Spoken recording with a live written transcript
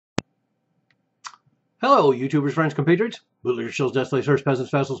Hello, YouTubers, friends, compatriots, bootleggers, shills, deaths, search, peasants,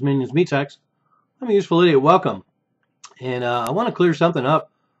 vessels, minions, meat sacks. I'm a useful idiot. Welcome. And I want to clear something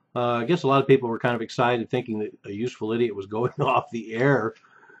up. I guess a lot of people were kind of excited thinking that a useful idiot was going off the air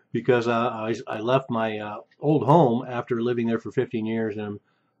because I left my old home after living there for 15 years, and I'm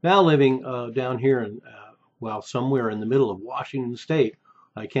now living down here in, well, somewhere in the middle of Washington State.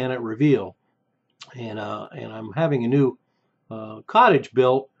 I cannot reveal. And I'm having a new cottage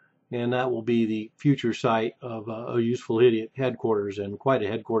built, and that will be the future site of a useful idiot headquarters, and quite a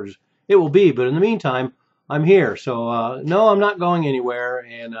headquarters it will be. But in the meantime, I'm here, so no, I'm not going anywhere.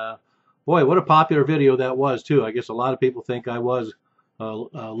 And boy, what a popular video that was too. I guess a lot of people think I was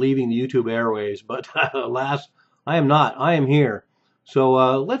leaving the YouTube airways, but alas, I am not. I am here.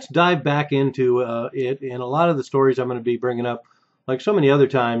 So let's dive back into it. And a lot of the stories I'm going to be bringing up, like so many other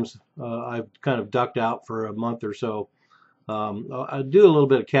times, I've kind of ducked out for a month or so. I'll do a little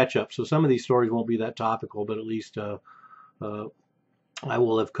bit of catch up, so some of these stories won't be that topical, but at least I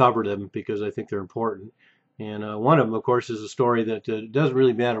will have covered them because I think they're important. And one of them, of course, is a story that doesn't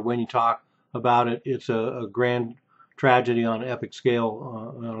really matter when you talk about it. It's a grand tragedy on an epic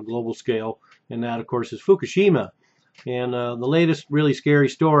scale, on a global scale, and that, of course, is Fukushima. And the latest really scary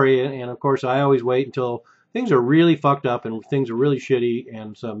story, and of course, I always wait until things are really fucked up and things are really shitty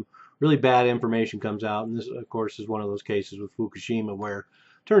and some really bad information comes out. And this, of course, is one of those cases with Fukushima where it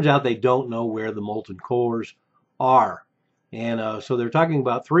turns out they don't know where the molten cores are. And so they're talking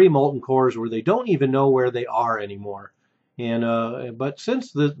about 3 molten cores where they don't even know where they are anymore. And but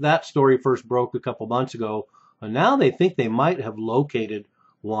since that story first broke a couple months ago, now they think they might have located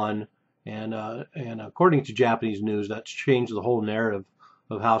one. And according to Japanese news, that's changed the whole narrative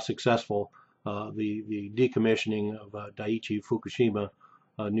of how successful the decommissioning of Daiichi Fukushima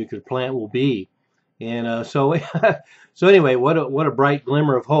nuclear plant will be. And so anyway, what a bright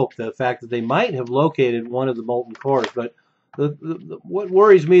glimmer of hope, the fact that they might have located one of the molten cores. But what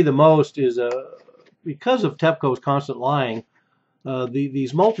worries me the most is because of TEPCO's constant lying,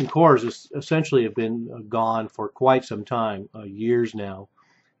 these molten cores essentially have been gone for quite some time, years now,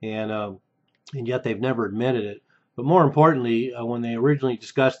 and yet they've never admitted it. But more importantly, when they originally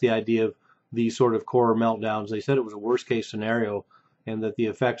discussed the idea of these sort of core meltdowns, they said it was a worst case scenario and that the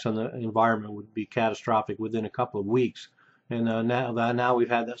effects on the environment would be catastrophic within a couple of weeks. And now we've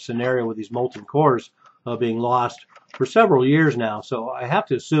had that scenario with these molten cores being lost for several years now. So I have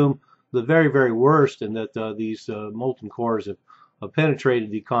to assume the very, very worst, and that these molten cores have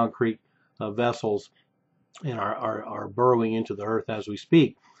penetrated the concrete vessels and are burrowing into the earth as we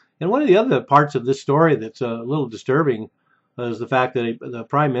speak. And one of the other parts of this story that's a little disturbing is the fact that the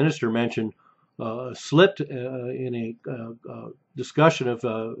Prime Minister mentioned slipped in a discussion of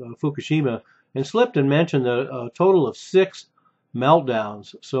Fukushima, and slipped and mentioned a total of 6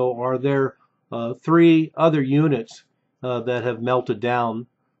 meltdowns. So are there 3 other units that have melted down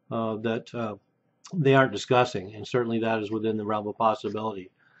that they aren't discussing? And certainly that is within the realm of possibility.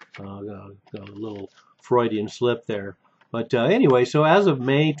 A little Freudian slip there. But anyway, so as of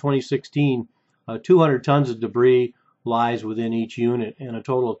May 2016, 200 tons of debris lies within each unit, and a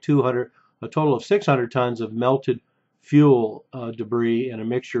total of 600 tons of melted fuel debris and a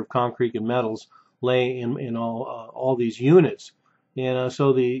mixture of concrete and metals lay in all these units. And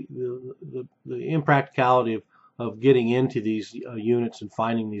so the impracticality of getting into these units and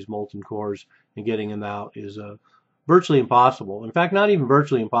finding these molten cores and getting them out is virtually impossible. In fact, not even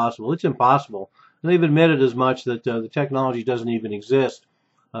virtually impossible. It's impossible. And they've admitted as much, that the technology doesn't even exist.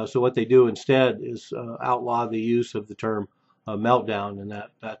 So what they do instead is outlaw the use of the term meltdown, and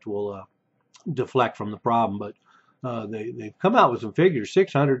that will deflect from the problem. But they've come out with some figures.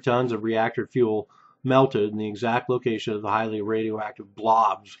 600 tons of reactor fuel melted, and the exact location of the highly radioactive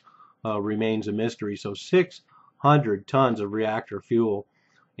blobs remains a mystery. So 600 tons of reactor fuel.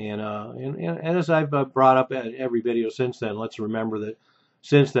 And as I've brought up at every video since then, let's remember that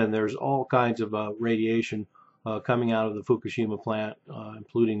since then there's all kinds of radiation coming out of the Fukushima plant,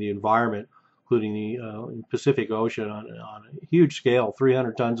 including the environment, including the Pacific Ocean on a huge scale.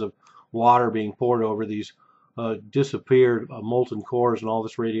 300 tons of water being poured over these disappeared molten cores and all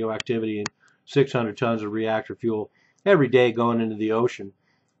this radioactivity, and 600 tons of reactor fuel every day going into the ocean.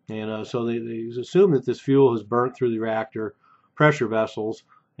 And so they assume that this fuel has burnt through the reactor pressure vessels,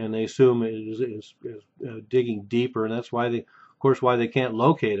 and they assume it is digging deeper, and that's why of course, why they can't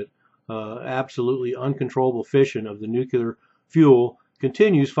locate it. Absolutely uncontrollable fission of the nuclear fuel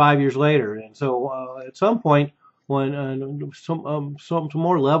continues 5 years later. And so at some point, when some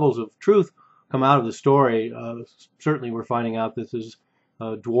more levels of truth come out of the story, certainly we're finding out this is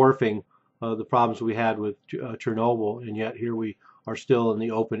dwarfing the problems we had with Chernobyl, and yet here we are still in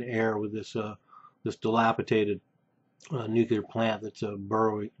the open air with this this dilapidated nuclear plant that's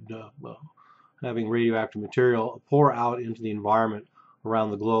burrowing, having radioactive material pour out into the environment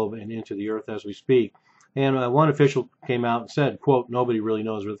around the globe and into the earth as we speak. And one official came out and said, quote, nobody really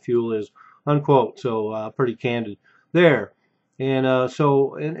knows where the fuel is, unquote. So pretty candid there. And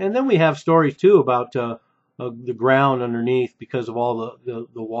and then we have stories too about the ground underneath, because of all the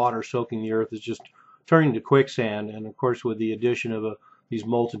water soaking the earth, is just turning to quicksand. And of course, with the addition of these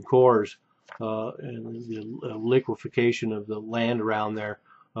molten cores and the liquefaction of the land around there,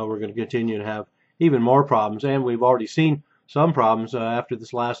 we're going to continue to have even more problems. And we've already seen some problems after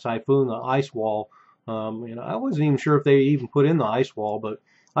this last typhoon, the ice wall. I wasn't even sure if they even put in the ice wall, but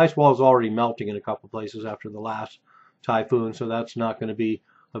ice wall is already melting in a couple of places after the last typhoon, so that's not going to be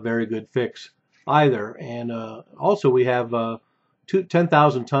a very good fix either. And also we have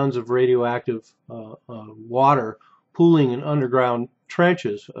 10,000 tons of radioactive water pooling in underground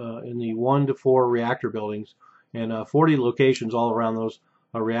trenches in the 1 to 4 reactor buildings, and 40 locations all around those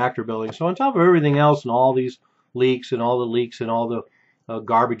reactor buildings. So on top of everything else, and all these leaks and all the leaks and all the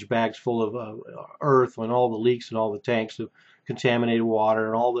garbage bags full of earth, and all the leaks and all the tanks of contaminated water,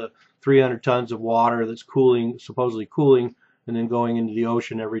 and all the 300 tons of water that's cooling, supposedly cooling, and then going into the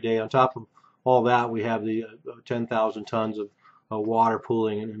ocean every day. On top of all that, we have the 10,000 tons of water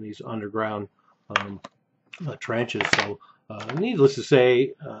pooling in these underground trenches. So needless to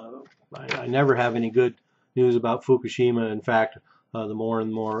say, I never have any good news about Fukushima. In fact, the more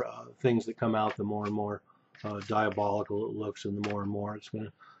and more things that come out, the more and more diabolical it looks, and the more it's going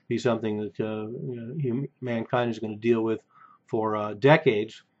to be something that mankind is going to deal with for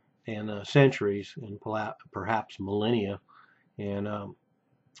decades and centuries, and perhaps millennia. And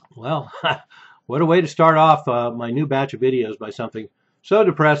well, what a way to start off my new batch of videos, by something so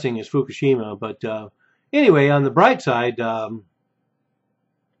depressing as Fukushima. But anyway, on the bright side, on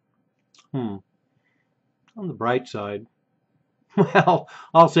the bright side, well,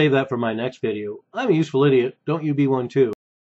 I'll save that for my next video. I'm a useful idiot. Don't you be one too.